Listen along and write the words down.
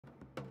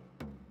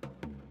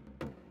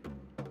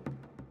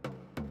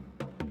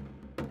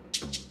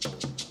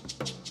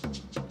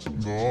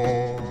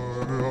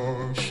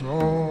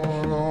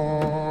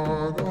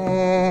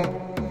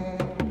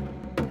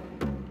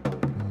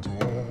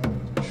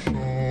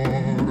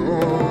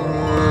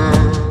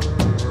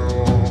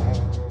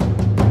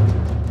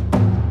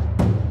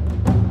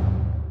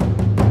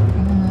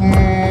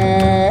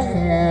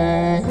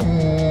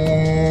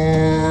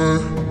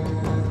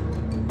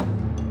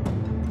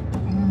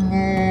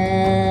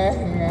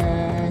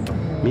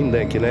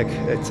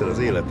Mindenkinek egyszer az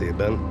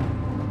életében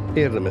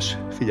érdemes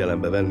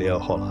figyelembe venni a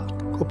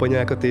halált,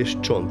 koponyákat és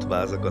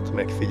csontvázakat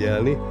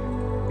megfigyelni,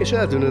 és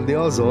eltűnődni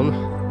azon,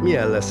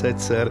 milyen lesz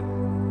egyszer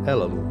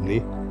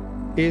elaludni,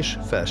 és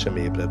fel sem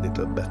ébredni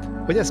többet.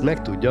 Hogy ezt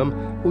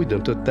megtudjam, úgy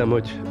döntöttem,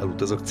 hogy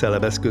elutazok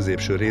Celebesz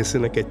középső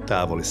részének egy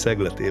távoli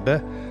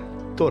szegletébe,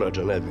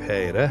 Toraja nevű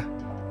helyre,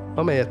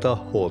 amelyet a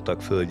Halál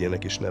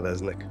Földjének is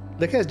neveznek.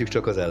 De kezdjük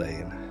csak az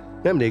elején.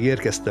 Nemrég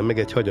érkeztem meg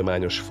egy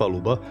hagyományos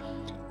faluba,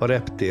 a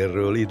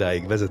reptérről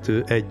idáig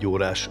vezető 1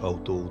 órás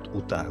autóút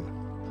után.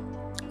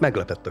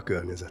 Meglepett a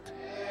környezet.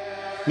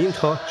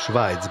 Mintha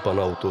Svájcban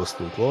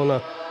autóztunk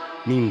volna,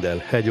 minden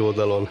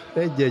hegyoldalon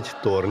egy-egy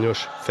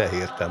tornyos,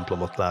 fehér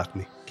templomot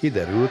látni.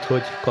 Kiderült,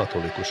 hogy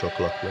katolikusok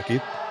laknak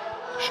itt,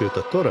 sőt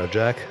a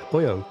toraják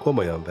olyan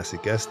komolyan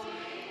veszik ezt,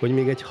 hogy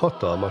még egy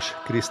hatalmas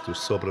Krisztus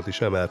szobrot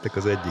is emeltek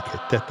az egyik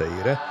hegy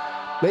tetejére,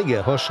 mely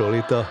igen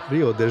hasonlít a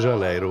Rio de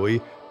Janeirói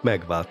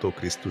megváltó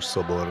Krisztus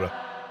szoborra.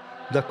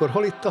 De akkor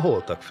hol itt a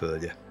Halottak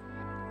földje?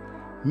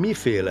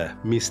 Miféle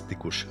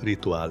misztikus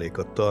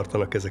rituálékat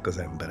tartanak ezek az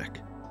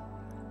emberek?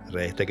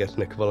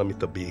 Rejtegetnek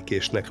valamit a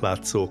békésnek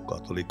látszó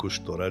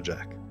katolikus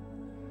toraják?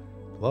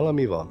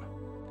 Valami van.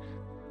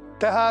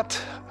 Tehát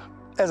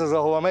ez az,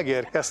 ahova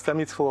megérkeztem,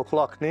 itt fogok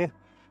lakni,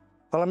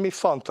 valami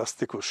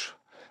fantasztikus.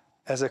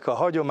 Ezek a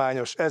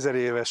hagyományos 1000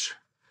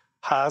 éves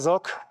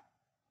házak,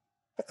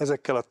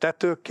 ezekkel a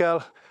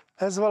tetőkkel,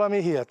 ez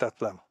valami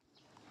hihetetlen.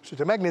 És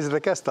hogyha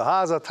megnézitek ezt a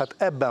házat, hát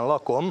ebben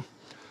lakom,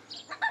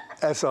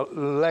 ez a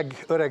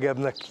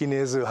legöregebbnek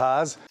kinéző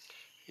ház.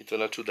 Itt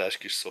van a csodás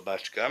kis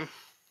szobácskám,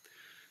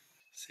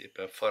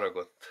 szépen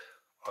faragott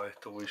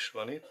ajtó is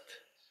van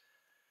itt,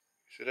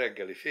 és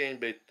reggeli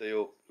fénybe itt a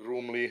jó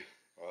rumli,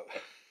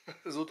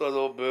 az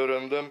utazó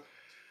bőröndöm.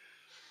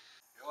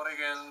 Jó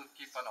reggelt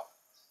kívánok!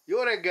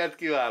 Jó reggelt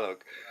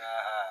kívánok!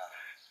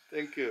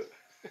 Thank you!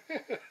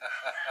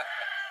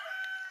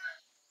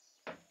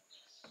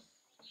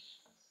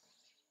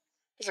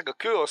 Ezek a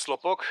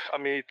kőoszlopok,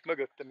 ami itt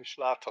mögöttem is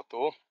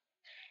látható,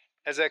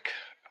 ezek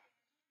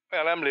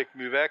olyan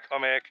emlékművek,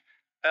 amelyek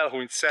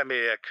elhunyt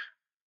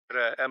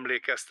személyekre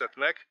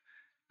emlékeztetnek,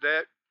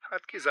 de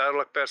hát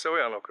kizárólag persze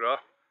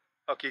olyanokra,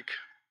 akik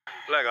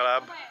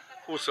legalább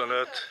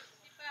 25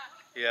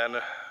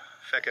 ilyen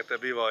fekete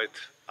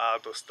bivajt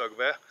áldoztak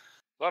be.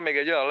 Van még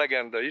egy olyan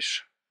legenda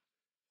is,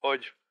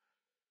 hogy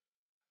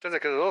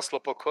ezeket az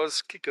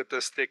oszlopokhoz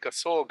kikötözték a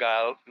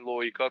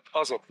szolgálóikat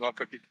azoknak,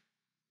 akik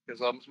ez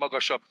a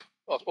magasabb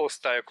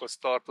osztályokhoz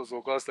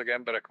tartozó gazdag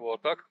emberek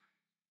voltak,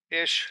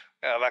 és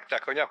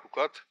elvágták a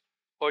nyakukat,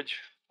 hogy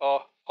a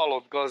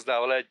halott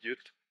gazdával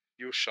együtt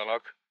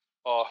jussanak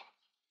a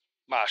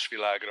más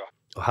világra.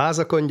 A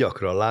házakon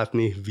gyakran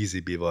látni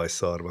vízibivaj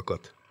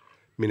szarvakat.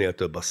 Minél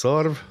több a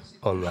szarv,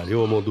 annál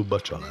jómódúbb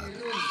a család.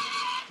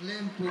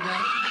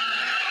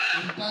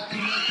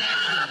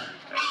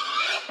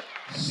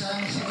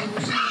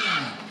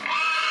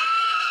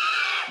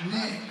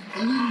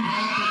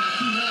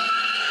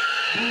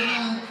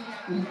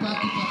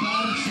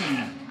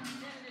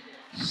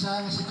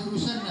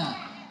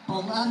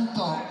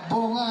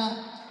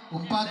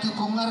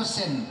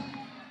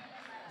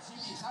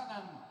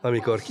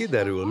 Amikor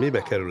kiderül,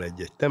 mibe kerül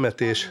egy-egy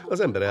temetés, az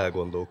ember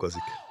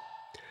elgondolkozik.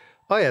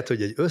 Ahelyett,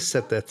 hogy egy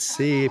összetett,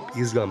 szép,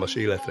 izgalmas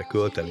életre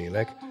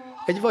költenének,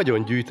 egy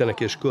vagyont gyűjtenek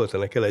és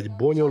költenek el egy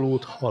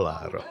bonyolult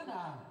halálra.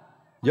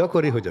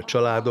 Gyakori, hogy a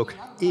családok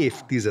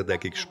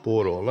évtizedekig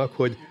spórolnak,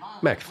 hogy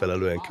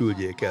megfelelően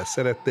küldjék el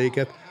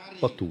szeretteiket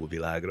a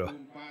túlvilágra.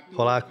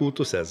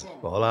 Halálkultusz ez?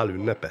 A halál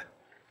ünnepe?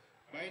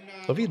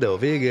 A videó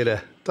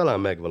végére talán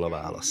megvan a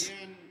válasz.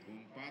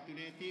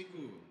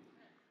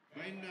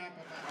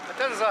 Hát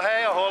ez az a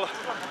hely, ahol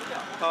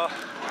a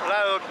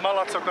leölt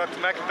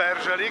malacokat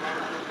megperzselik,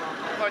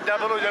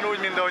 nagyjából ugyanúgy,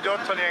 mint ahogy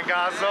otthon ilyen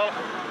gázzal.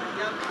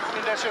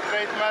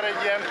 Mindenesetre itt már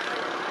egy ilyen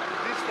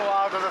disznó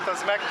áldozat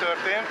az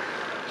megtörtént,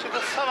 és itt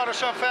azt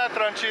hamarosan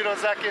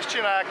feltrancsírozzák és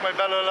csinálják majd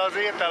belőle az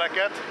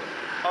ételeket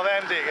a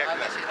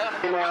vendégeknek.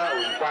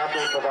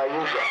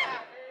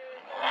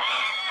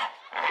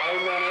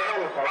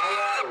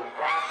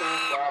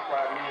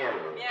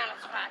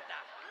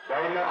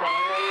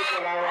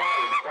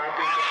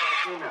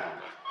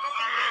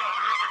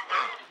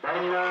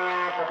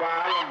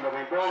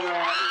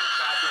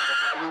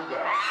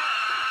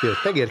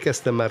 Mielőtt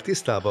megérkeztem, már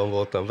tisztában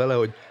voltam vele,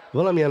 hogy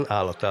valamilyen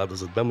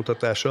állatáldozat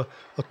bemutatása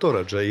a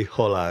torajai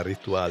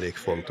halálrituálék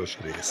fontos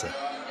része.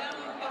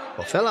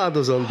 A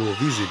feláldozandó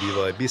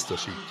vízibivaj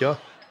biztosítja,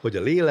 hogy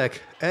a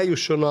lélek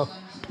eljusson a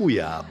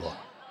pujába.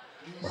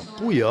 A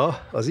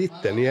puja az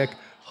itteniek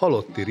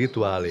halotti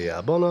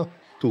rituáléjában a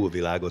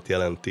túlvilágot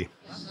jelenti.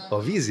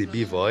 A vízi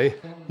bivaj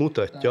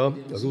mutatja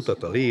az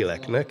utat a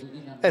léleknek,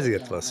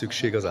 ezért van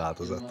szükség az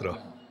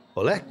áldozatra.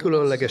 A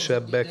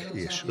legkülönlegesebbek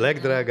és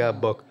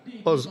legdrágábbak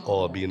az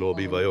albinó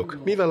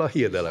bivajok, mivel a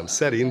hiedelem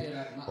szerint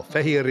a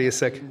fehér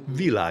részek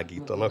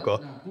világítanak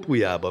a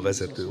pulyába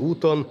vezető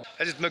úton.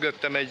 Ez itt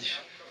mögöttem egy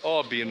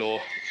albinó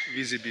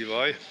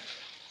vízibivaj,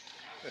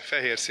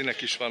 fehér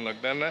színek is vannak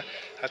benne.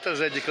 Hát ez az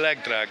egyik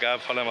legdrágább,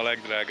 ha nem a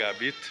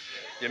legdrágább itt.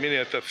 Ugye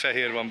minél több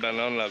fehér van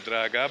benne, annál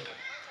drágább,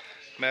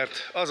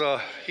 mert az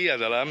a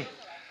hiedelem,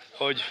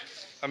 hogy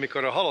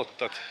amikor a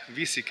halottat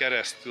viszi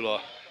keresztül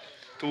a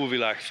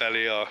túlvilág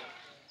felé,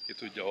 ki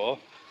tudja hol,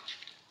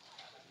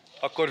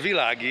 akkor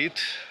világít,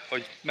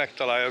 hogy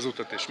megtalálja az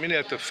utat, és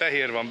minél több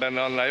fehér van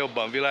benne, annál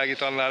jobban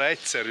világít, annál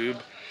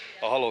egyszerűbb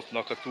a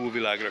halottnak a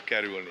túlvilágra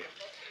kerülni.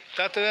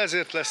 Tehát ő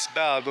ezért lesz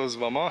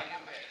beáldozva ma,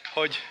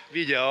 hogy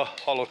vigye a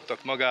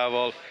halottak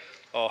magával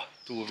a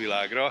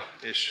túlvilágra,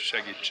 és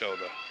segítse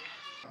oda.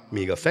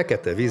 Míg a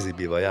fekete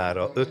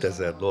vízibivajára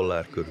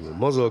 $5000 körül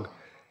mozog,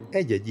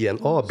 egy-egy ilyen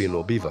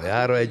albinó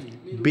bivajára egy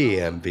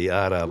BMW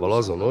árával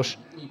azonos,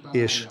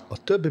 és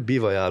a több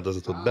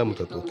bivajáldozatot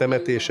bemutató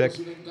temetések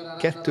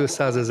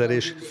 $200 000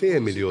 és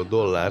 $500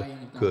 000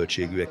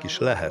 költségűek is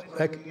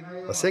lehetnek,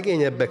 a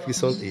szegényebbek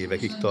viszont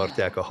évekig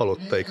tartják a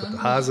halottaikat a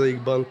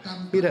házaikban,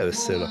 mire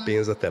összejön a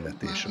pénz a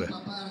temetésre.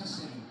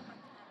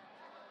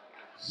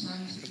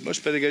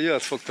 Most pedig egy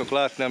olyat fogtok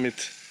látni,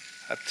 amit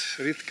hát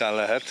ritkán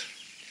lehet.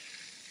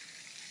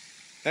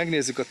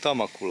 Megnézzük a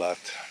tamakulát.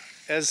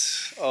 Ez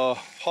a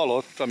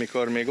halott,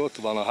 amikor még ott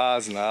van a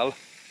háznál,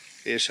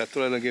 és hát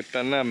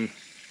tulajdonképpen nem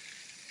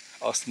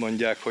azt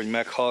mondják, hogy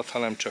meghalt,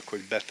 hanem csak,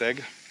 hogy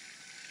beteg.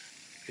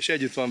 És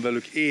együtt van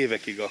velük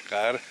évekig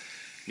akár,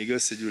 míg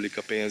összegyűlik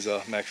a pénz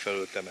a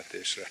megfelelő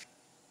temetésre.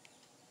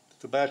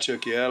 Tehát a bácsi,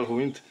 aki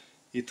elhunyt,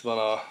 itt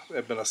van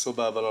ebben a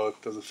szobában, ahol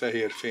az a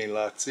fehér fény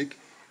látszik.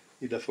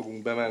 Ide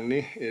fogunk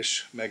bemenni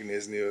és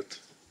megnézni őt.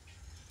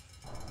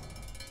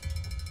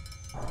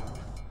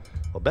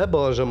 A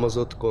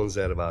bebalzsamozott,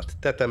 konzervált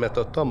tetemet,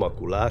 a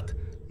tamakulát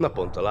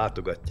naponta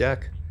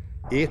látogatják,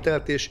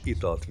 ételt és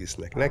italt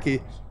visznek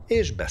neki,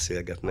 és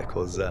beszélgetnek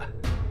hozzá.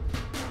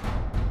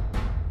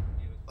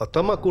 A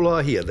tamakula a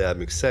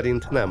hiedelmük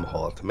szerint nem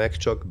halt meg,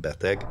 csak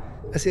beteg,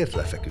 ezért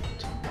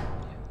lefeküdt.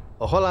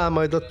 A halál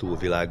majd a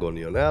túlvilágon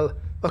jön el,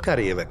 akár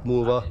évek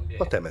múlva,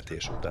 a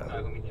temetés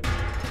után.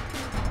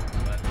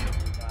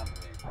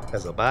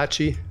 Ez a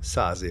bácsi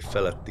 100 év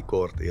feletti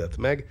kort élt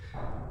meg,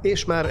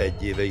 és már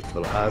 1 éve itt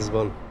van a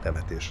házban,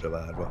 temetésre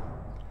várva.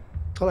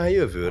 Talán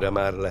jövőre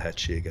már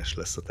lehetséges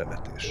lesz a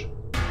temetés.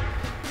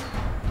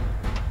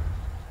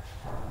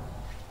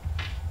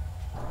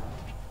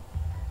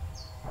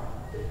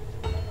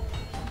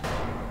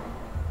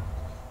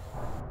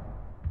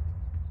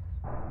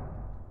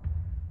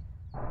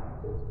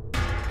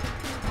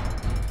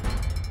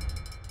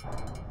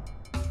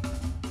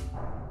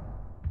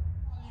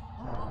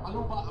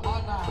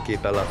 A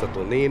képen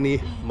látható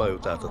néni ma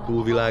jut át a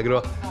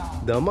túlvilágra,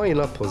 de a mai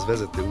naphoz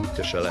vezető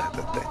útja se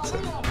lehetett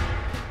egyszerű.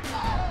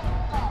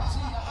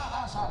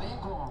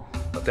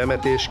 A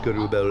temetés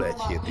körülbelül 1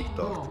 hétig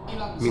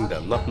tart.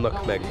 Minden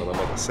napnak megvan a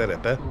maga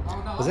szerepe.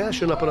 Az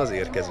első napon az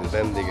érkező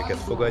vendégeket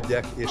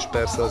fogadják, és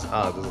persze az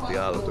áldozati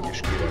állatok is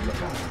ki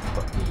vannak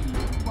állítva.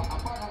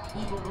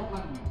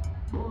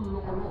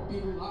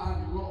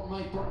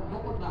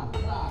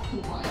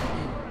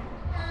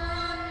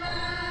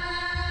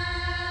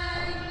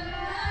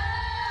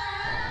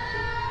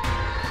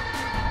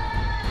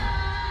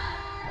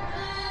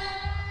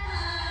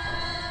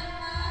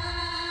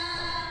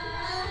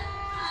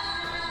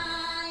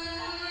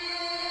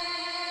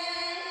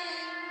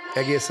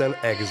 Egészen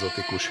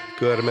egzotikus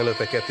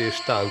körmeneteket és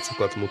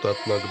táncokat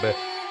mutatnak be.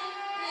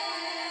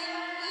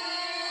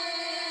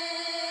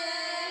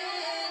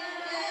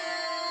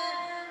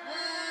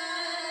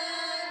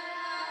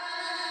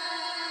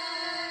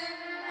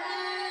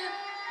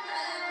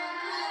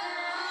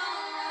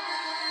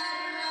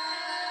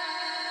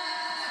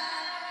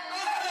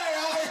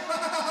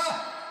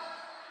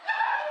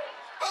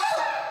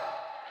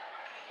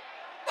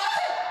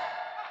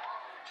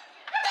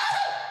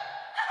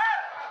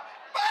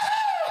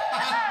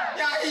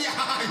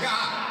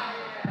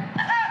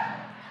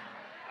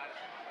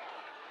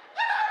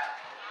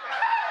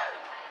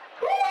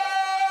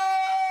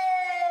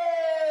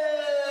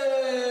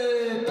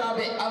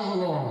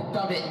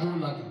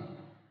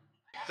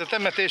 Ez a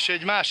temetés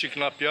egy másik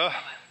napja.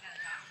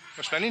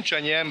 Most már nincs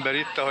annyi ember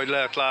itt, ahogy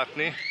lehet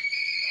látni,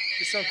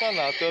 viszont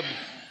annál több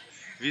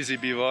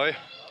vízibivaj,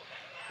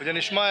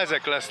 ugyanis ma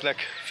ezek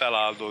lesznek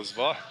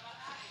feláldozva.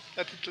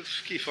 Tehát itt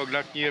ki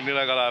fognak nyírni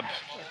legalább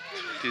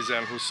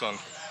 10-20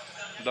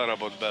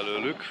 darabot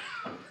belőlük.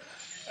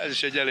 Ez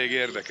is egy elég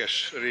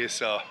érdekes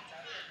része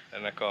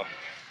ennek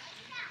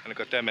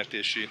a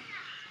temetési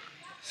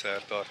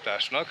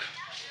szertartásnak.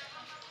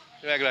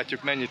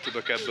 Meglátjuk, mennyit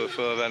tudok ebből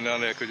fölvenni,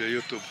 anélkül, hogy a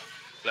YouTube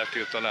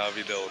letiltaná a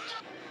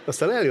videót.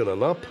 Aztán eljön a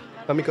nap,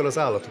 amikor az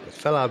állatokat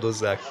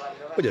feláldozzák,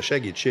 hogy a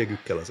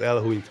segítségükkel az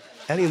elhunyt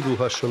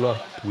elindulhasson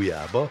a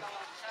pulyába,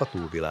 a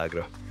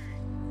túlvilágra.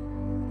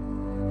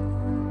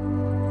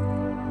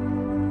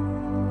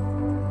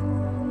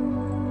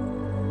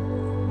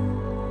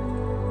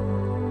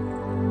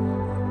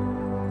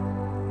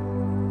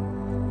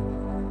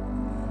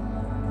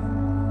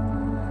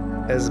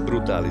 Ez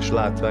brutális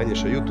látvány,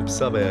 és a YouTube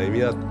szabályai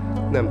miatt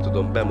nem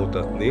tudom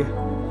bemutatni,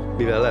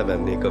 mivel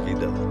levennék a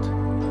videót.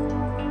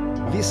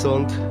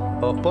 Viszont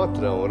a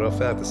Patreonra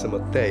felteszem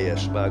a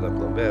teljes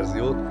vágatlan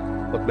verziót,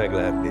 ott meg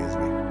lehet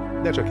nézni,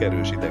 de csak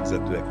erős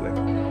idegzetűeknek.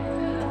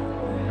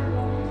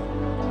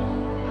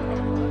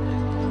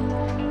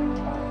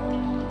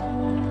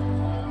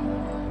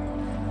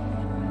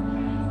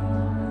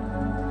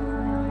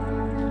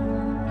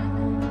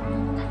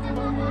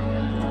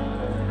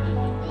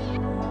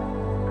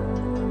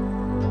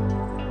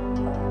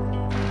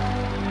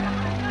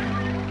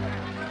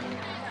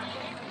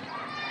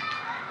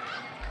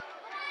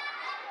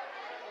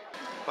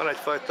 Van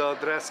egyfajta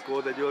dress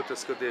code, egy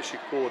öltözködési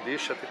kód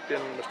is, hát itt én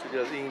most ugye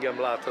az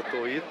ingem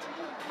látható itt,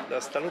 de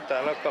aztán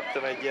utána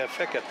kaptam egy ilyen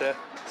fekete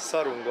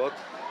szarungot,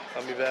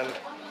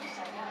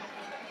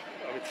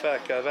 amit fel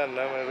kell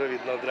vennem, mert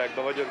rövid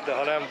nadrágban vagyok, de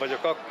ha nem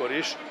vagyok, akkor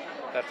is,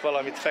 mert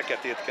valamit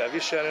feketét kell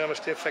viselni, na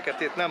most én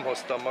feketét nem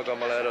hoztam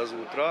magammal erre az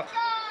útra.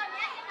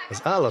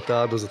 Az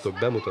állatáldozatok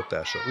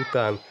bemutatása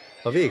után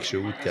a végső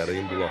útjára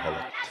indul a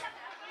halott.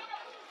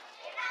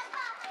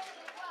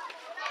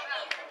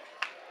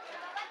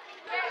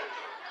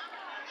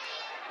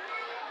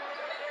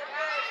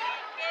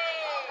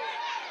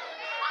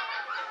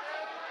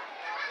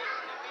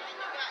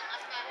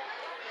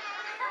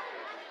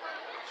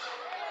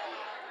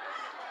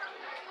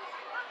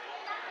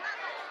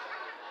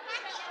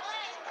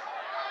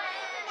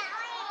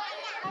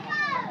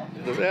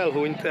 Az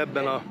elhunyt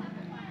ebben a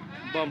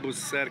bambusz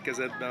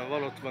szerkezetben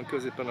van, ott van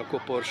középen a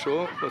koporsó,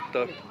 ott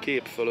a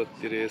kép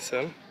fölötti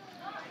részen.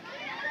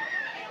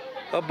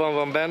 Abban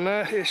van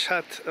benne, és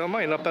hát a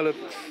mai nap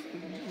előtt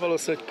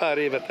valószínűleg pár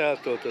évet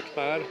eltöltött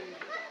már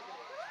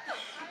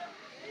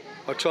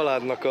a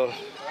családnak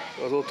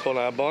az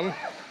otthonában,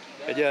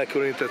 egy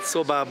elkülönített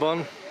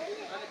szobában,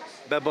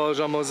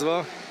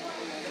 bebalzsamozva,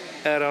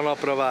 erre a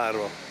napra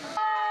várva.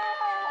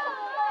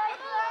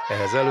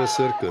 Ehhez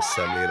először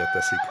közszemlére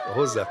teszik, a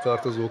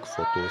hozzátartozók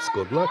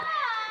fotózkodnak,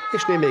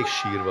 és némelyik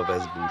sírva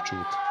vesz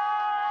búcsút.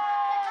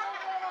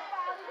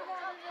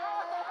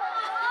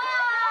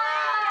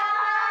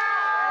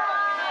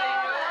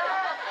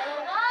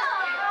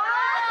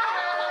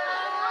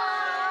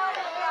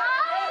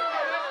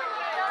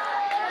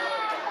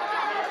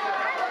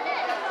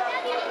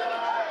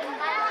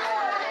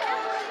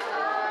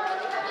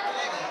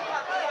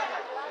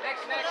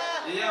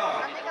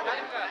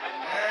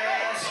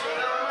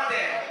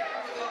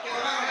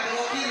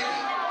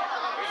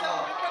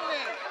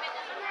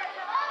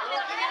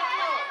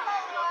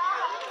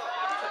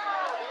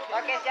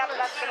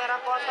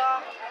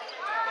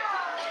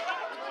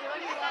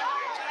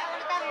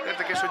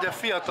 Érdekes, hogy a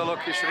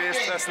fiatalok is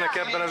részt vesznek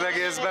ebben az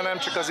egészben, nem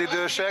csak az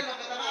idősek.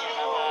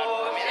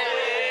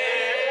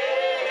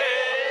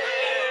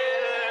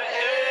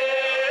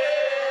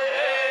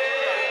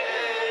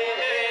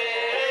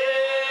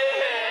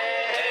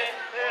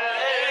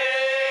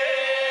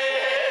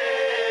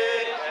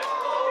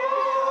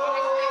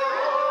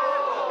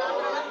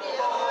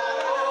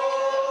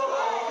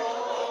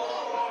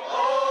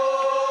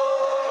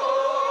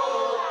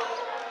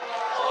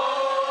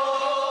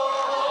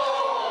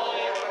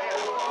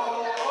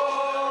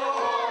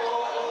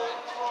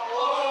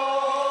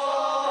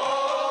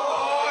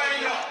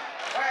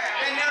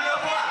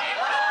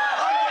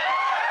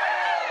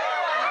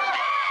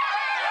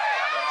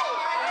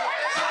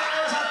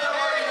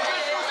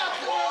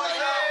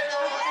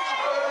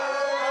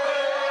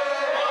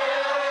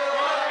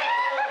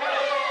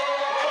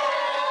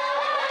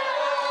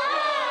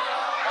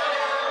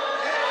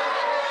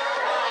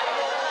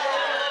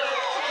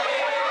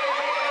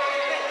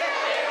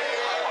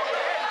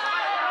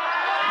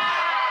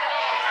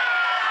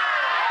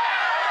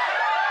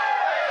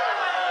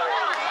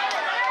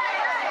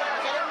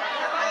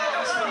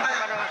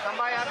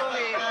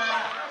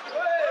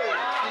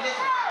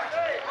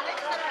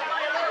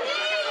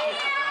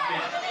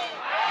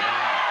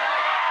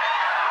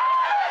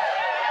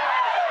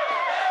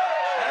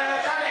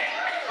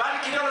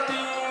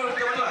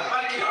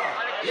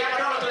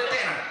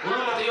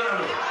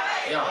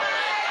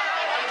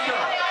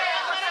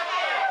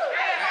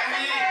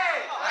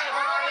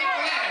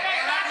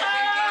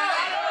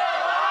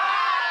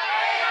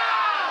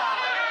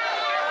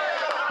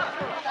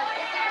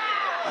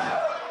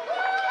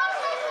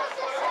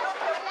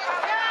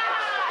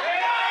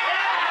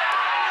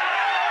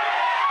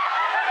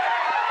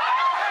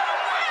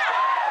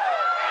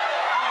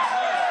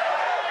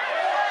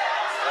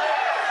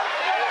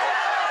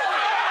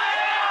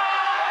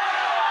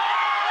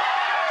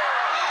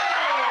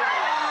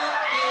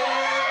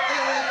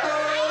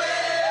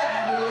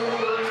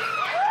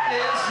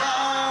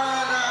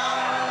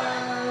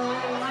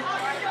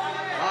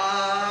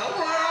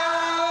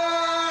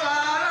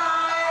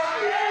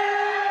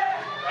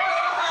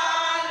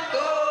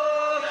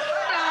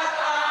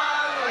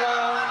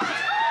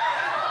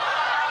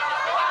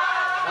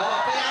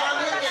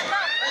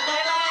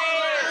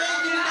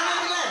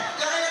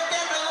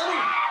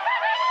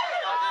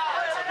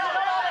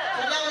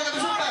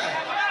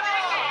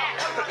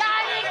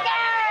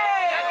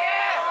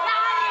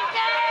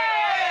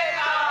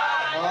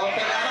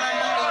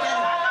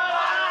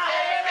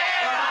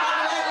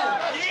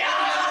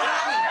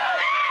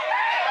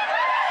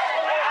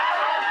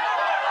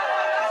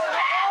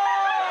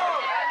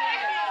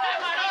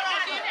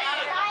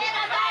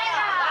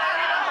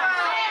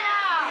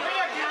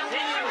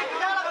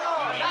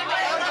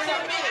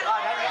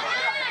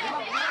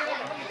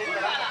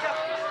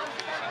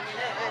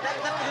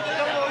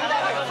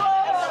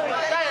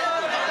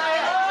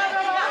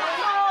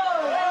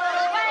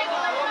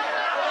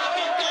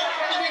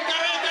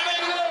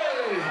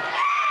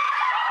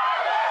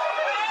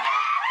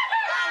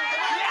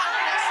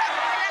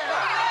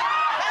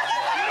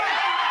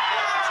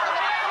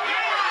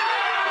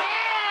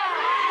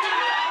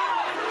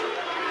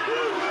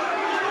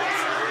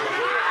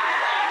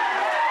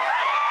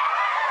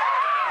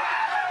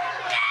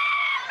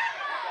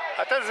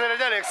 Hát ez egy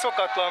elég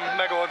szokatlan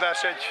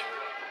megoldás egy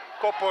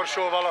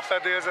koporsóval a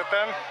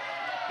fedélzeten,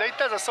 de itt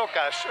ez a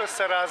szokás,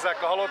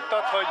 összerázzák a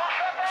halottat, hogy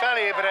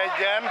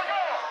felébredjen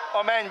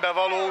a mennybe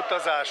való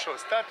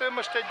utazáshoz. Tehát ő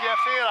most egy ilyen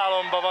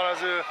félálomban van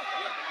az ő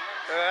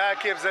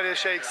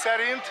elképzeléseik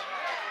szerint,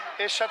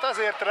 és hát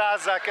azért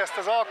rázzák ezt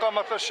az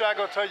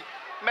alkalmatosságot, hogy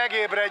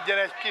megébredjen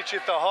egy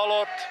kicsit a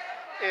halott,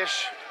 és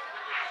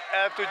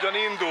el tudjon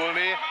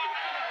indulni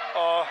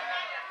a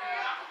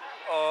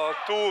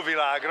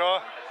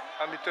túlvilágra,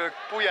 amit ők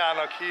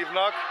pujának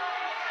hívnak,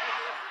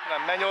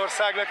 nem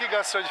mennyországnak.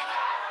 Igaz, hogy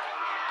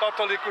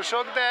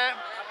katolikusok, de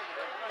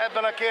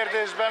ebben a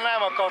kérdésben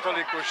nem a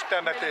katolikus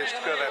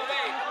temetést követik.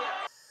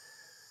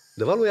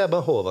 De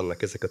valójában hol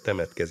vannak ezek a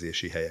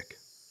temetkezési helyek?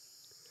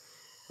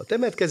 A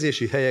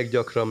temetkezési helyek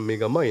gyakran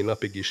még a mai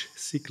napig is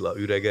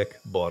sziklaüregek,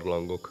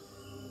 barlangok.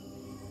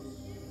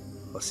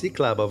 A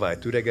sziklába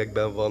vájt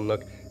üregekben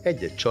vannak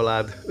egy-egy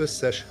család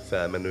összes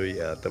felmenői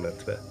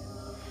eltemetve.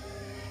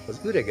 Az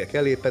üregek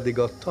elé pedig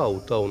a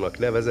tau-taunak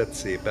nevezett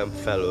szépen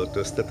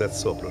felöltöztetett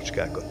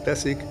szobrocskákat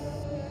teszik,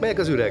 melyek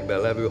az üregben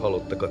levő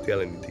halottakat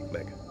jelenítik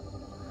meg.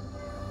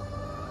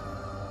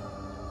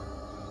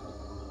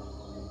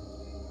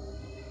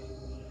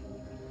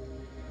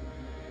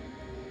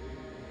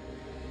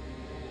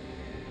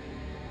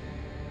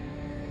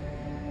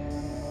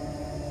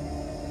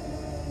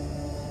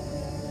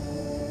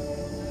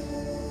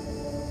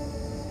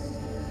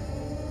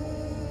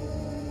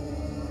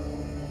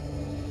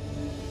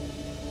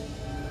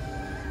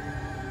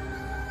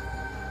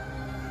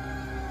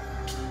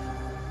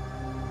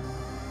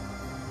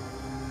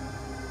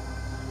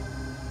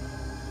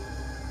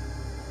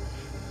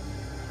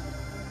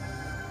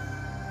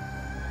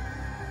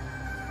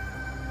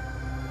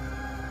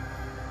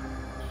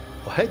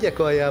 A hegyek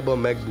aljában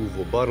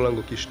megbúvó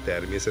barlangok is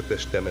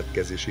természetes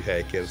temetkezési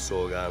helyként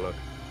szolgálnak.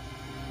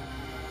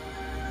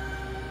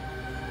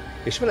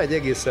 És van egy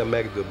egészen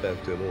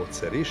megdöbbentő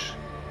módszer is,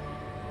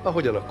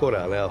 ahogyan a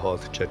korán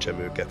elhalt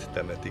csecsemőket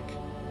temetik.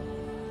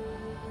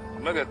 A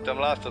mögöttem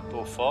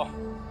látható fa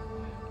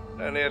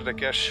nagyon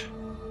érdekes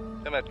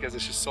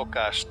temetkezési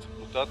szokást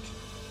mutat.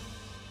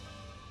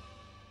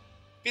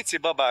 Pici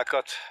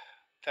babákat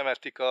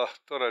temetik a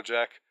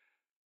toraják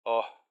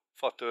a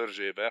fa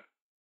törzsébe.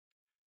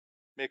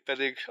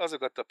 Mégpedig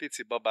azokat a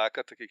pici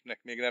babákat, akiknek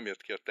még nem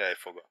jött ki a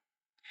tejfoga.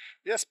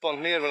 Ez pont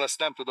miért van, azt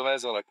nem tudom,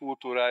 ez van a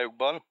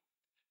kultúrájukban,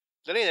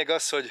 de lényeg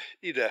az, hogy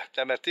ide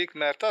temetik,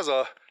 mert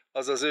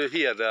az az ő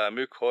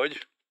hiedelmük,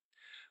 hogy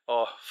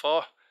a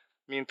fa,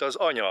 mint az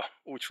anya,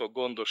 úgy fog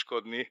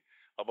gondoskodni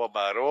a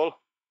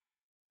babáról,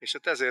 és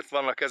hát ezért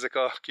vannak ezek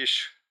a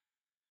kis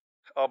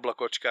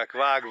ablakocskák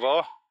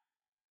vágva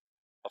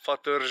a fa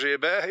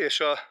törzsébe, és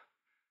a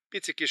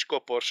pici kis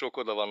koporsók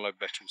oda vannak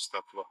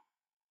becsúsztatva.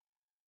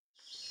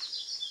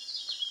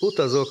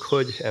 Utazok,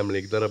 hogy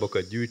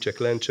emlékdarabokat gyűjtsek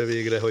lencse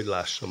végre, hogy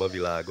lássam a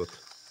világot.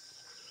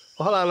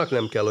 A halálnak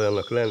nem kell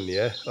olyannak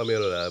lennie,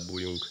 amiről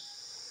elbújunk.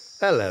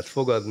 El lehet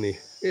fogadni,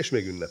 és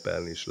még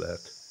ünnepelni is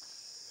lehet.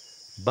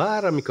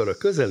 Bár amikor a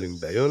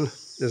közelünkbe jön,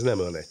 ez nem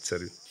olyan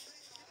egyszerű.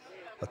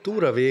 A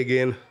túra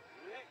végén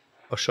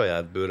a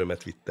saját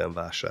bőrömet vittem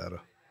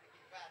vására.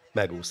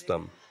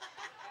 Megúsztam.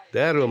 De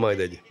erről majd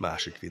egy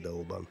másik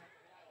videóban.